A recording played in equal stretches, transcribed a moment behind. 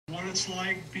it's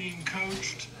like being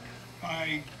coached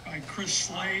by Chris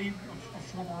Slade, a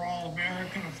former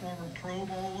All-American, a former Pro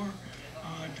Bowler?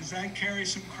 Does that carry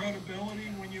some credibility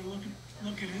when you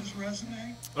look at his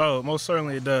resume? Oh, most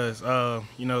certainly it does.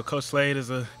 Coach Slade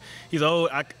he's old,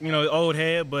 old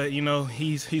head, but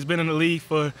he's been in the league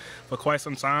for quite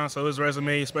some time. So his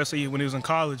resume, especially when he was in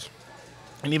college,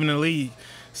 and even in the league,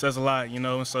 says a lot.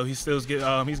 And so he's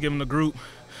giving the group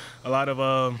a lot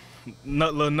of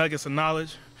little nuggets of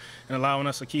knowledge and allowing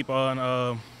us to keep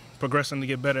on progressing to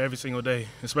get better every single day,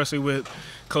 especially with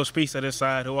Coach Peace at his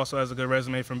side, who also has a good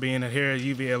resume from being here at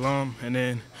UVA alum and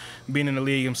then being in the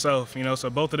league himself. So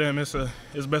both of them, it's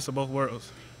best of both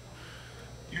worlds.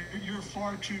 You're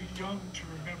far too young to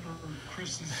remember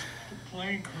Chris's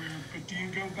playing career, but do you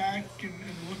go back and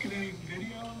look at any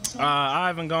video and stuff? I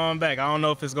haven't gone back. I don't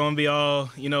know if it's going to be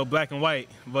all black and white,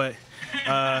 but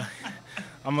I'm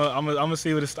gonna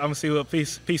see what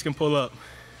Peace can pull up.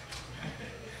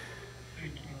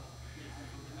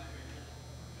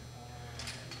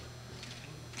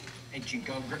 Hey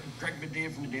Chico, Greg Medea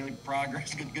from the Daily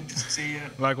Progress. Good to see you.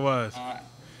 Likewise.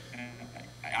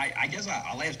 I guess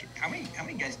I'll ask you, how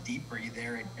many guys deep are you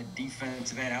there at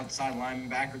defensive end, outside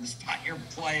linebacker, the spot you're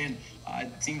playing?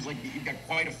 It seems like you've got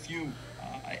quite a few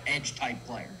edge type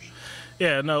players.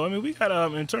 Yeah, no, I mean, we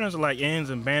got, in terms of like ends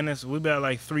and Bennett, we've got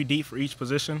like 3 deep for each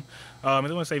position. I want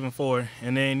to say even 4.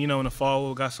 And then, in the fall,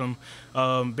 we've got some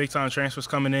big-time transfers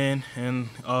coming in and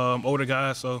older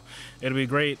guys. So it'll be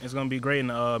great. It's going to be great in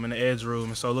the edge room.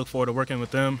 And so I look forward to working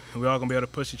with them. And we're all going to be able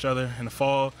to push each other in the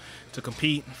fall to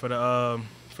compete for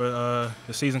the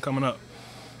season coming up.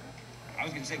 I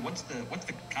was going to say, what's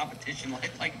the competition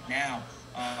like now?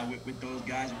 With those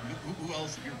guys, who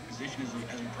else in your position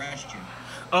has impressed you?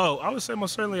 Oh, I would say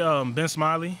most certainly Ben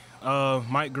Smiley,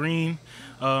 Mike Green,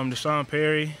 Deshaun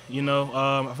Perry.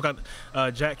 I forgot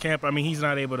Jack Camp. I mean, he's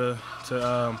not able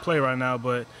to play right now,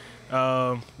 but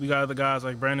we got other guys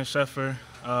like Brandon Sheffer,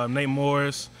 Nate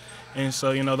Morris. And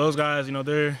so, those guys, they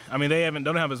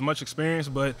don't have as much experience,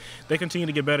 but they continue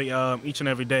to get better each and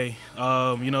every day.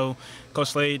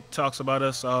 Coach Slade talks about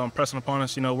us pressing upon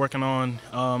us, working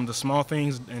on the small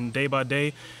things and day by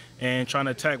day, and trying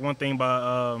to attack one thing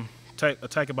by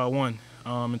attack it by one,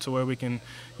 into where we can,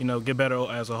 get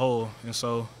better as a whole. And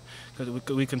so,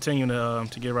 we continue to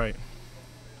get right.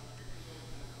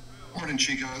 Morning,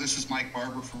 Chico. This is Mike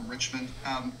Barber from Richmond.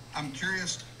 I'm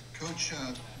curious. Coach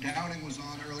Downing was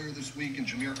on earlier this week, and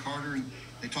Jameer Carter, and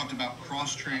they talked about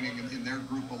cross-training in their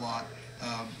group a lot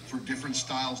for different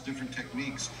styles, different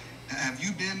techniques. Have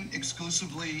you been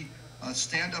exclusively a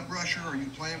stand-up rusher? Are you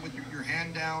playing with your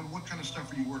hand down? What kind of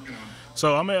stuff are you working on?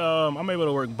 So I'm able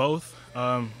to work both.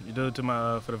 You do it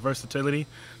for the versatility,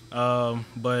 but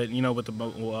with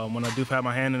when I do have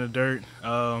my hand in the dirt,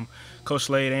 Coach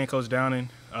Slade and Coach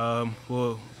Downing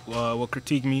will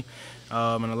critique me.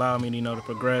 And allow me to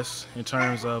progress in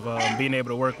terms of being able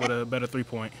to work with a better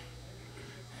 3-point.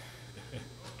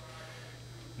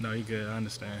 No, you're good. I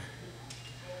understand.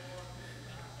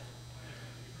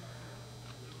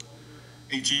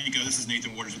 Hey, Chico, this is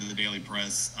Nathan Waters with the Daily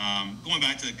Press. Going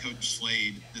back to Coach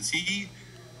Slade, does he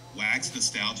wax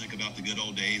nostalgic about the good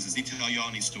old days? Does he tell y'all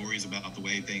any stories about the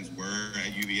way things were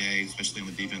at UVA, especially on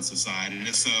the defensive side? And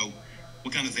if so,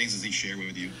 what kind of things does he share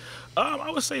with you?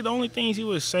 I would say the only things he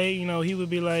would say, he would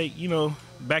be like,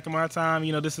 back in my time,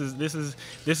 this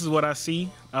is what I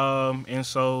see, and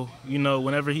so,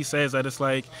 whenever he says that, it's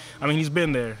like, he's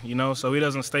been there, so he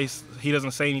doesn't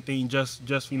say anything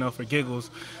just for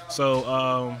giggles.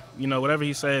 So, whatever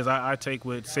he says, I take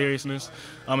with seriousness,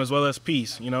 as well as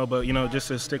peace, but just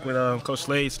to stick with Coach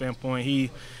Slade's standpoint, he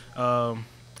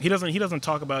doesn't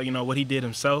talk about what he did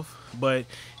himself, but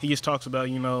he just talks about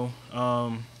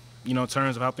in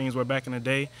terms of how things were back in the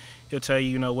day. He'll tell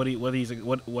you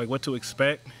what to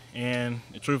expect, and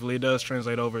truthfully, it does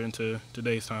translate over into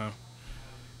today's time.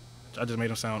 I just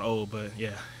made him sound old, but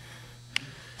yeah.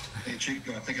 Hey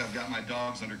Chico, I think I've got my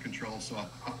dogs under control, so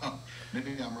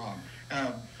maybe I'm wrong.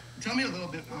 Tell me a little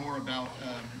bit more about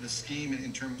the scheme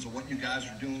in terms of what you guys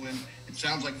are doing. It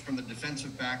sounds like from the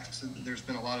defensive backs, there's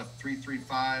been a lot of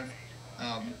 3-3-5.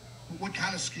 What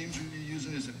kind of schemes are you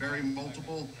using? Is it very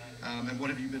multiple? And what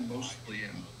have you been mostly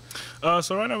in?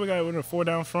 So right now we're in a 4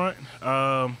 down front,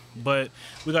 but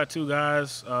we got 2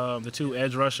 guys, the 2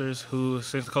 edge rushers, who,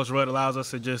 since Coach Rudd allows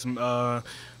us to just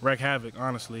wreak havoc,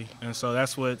 honestly. And so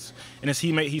that's it's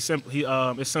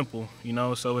simple,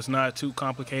 so it's not too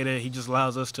complicated. He just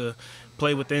allows us to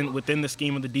play within the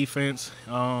scheme of the defense,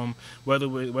 whether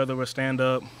we're stand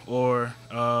up or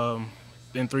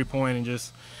in 3-point, and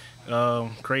just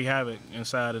create havoc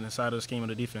inside of the scheme of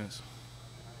the defense.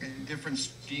 and different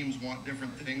schemes want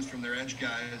different things from their edge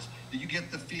guys. Do you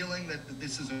get the feeling that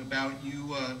this is about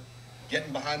you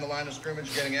getting behind the line of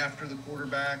scrimmage, getting after the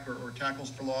quarterback, or tackles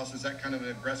for loss? Is that kind of an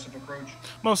aggressive approach?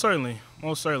 Most certainly,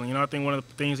 most certainly. You know, I think one of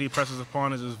the things he presses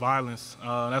upon is his violence.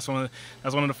 That's one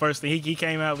of the first things. He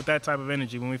came out with that type of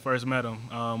energy when we first met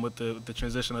him, with the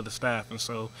transition of the staff, and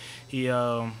so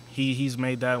he's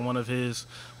made that one of his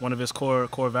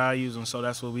core values, and so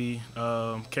that's what we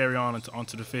carry on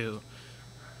onto the field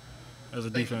as a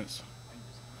defense.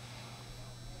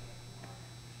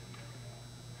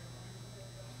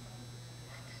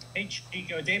 Hey,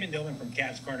 Chico, Damon Dillman from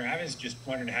Cavs Corner. I was just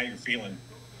wondering how you're feeling.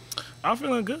 I'm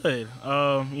feeling good.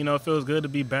 You know, it feels good to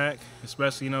be back,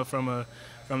 especially, you know, from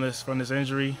this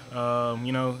injury.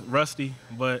 You know, rusty,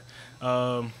 but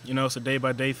you know, it's a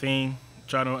day-by-day thing.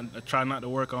 Try not to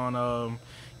work on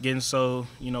getting so,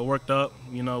 you know, worked up,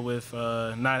 you know, with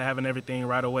not having everything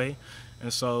right away.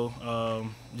 And so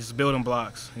just building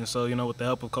blocks. And so, you know, with the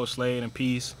help of Coach Slade and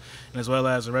Peace, and as well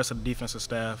as the rest of the defensive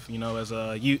staff, you know, as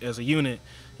a unit,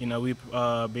 you know, we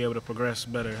be able to progress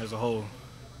better as a whole.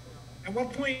 At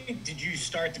what point did you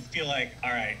start to feel like, all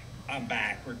right, I'm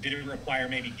back? Or did it require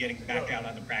maybe getting back out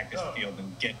on the practice field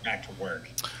and getting back to work?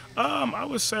 I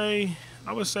would say,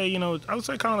 you know, kind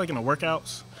of like in the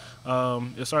workouts.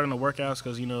 It started in the workouts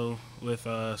because, you know, with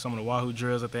some of the Wahoo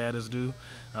drills that they had us do,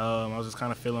 I was just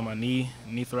kind of feeling my knee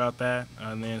throughout that,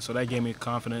 and then so that gave me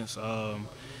confidence.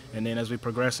 And then as we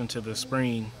progress into the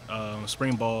spring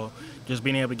ball, just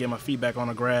being able to get my feet back on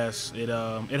the grass, it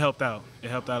helped out. It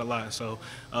helped out a lot. So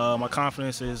my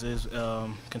confidence is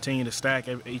continuing to stack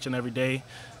each and every day,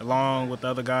 along with the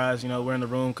other guys. You know, we're in the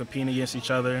room competing against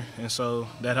each other, and so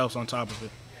that helps on top of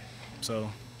it.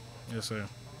 So, yes, sir.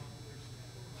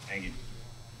 Thank you.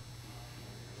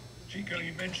 Chico,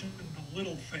 you mentioned the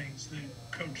little things that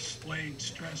Coach Slade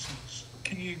stresses.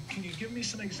 Can you give me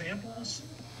some examples?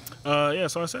 Yeah,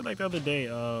 so I said like the other day,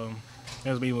 I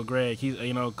was meeting with Greg. He,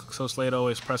 you know, so Slade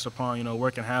always pressed upon, you know,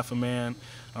 working half a man.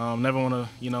 Never want to,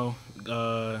 you know,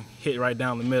 hit right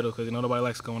down the middle because, you know, nobody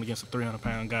likes going against a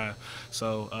 300-pound guy.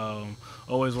 So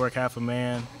always work half a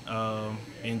man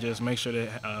and just make sure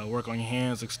to work on your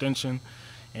hands, extension,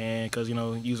 and because, you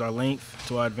know, use our length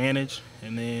to our advantage.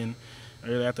 And then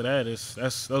really after that,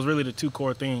 those really the two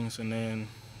core things, and then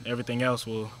everything else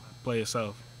will play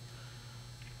itself.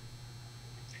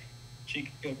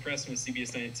 Chico Pressman,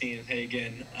 CBS 19. Hey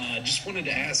again. Just wanted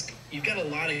to ask, you've got a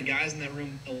lot of guys in that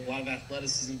room, a lot of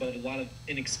athleticism, but a lot of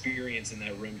inexperience in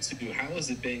that room too. How has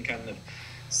it been kind of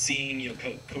seeing, you know,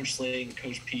 Coach Slade and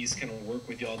Coach Peace kind of work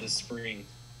with y'all this spring?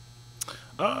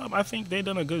 I think they've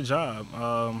done a good job.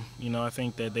 You know, I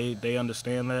think that they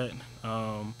understand that.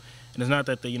 And it's not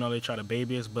that they, you know, they try to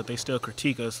baby us, but they still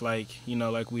critique us like, you know,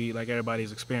 like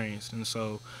everybody's experienced. And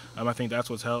so I think that's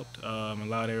what's helped,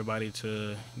 allowed everybody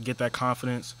to get that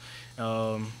confidence.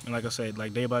 And like I said,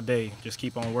 like day by day, just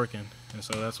keep on working. And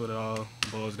so that's what it all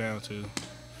boils down to.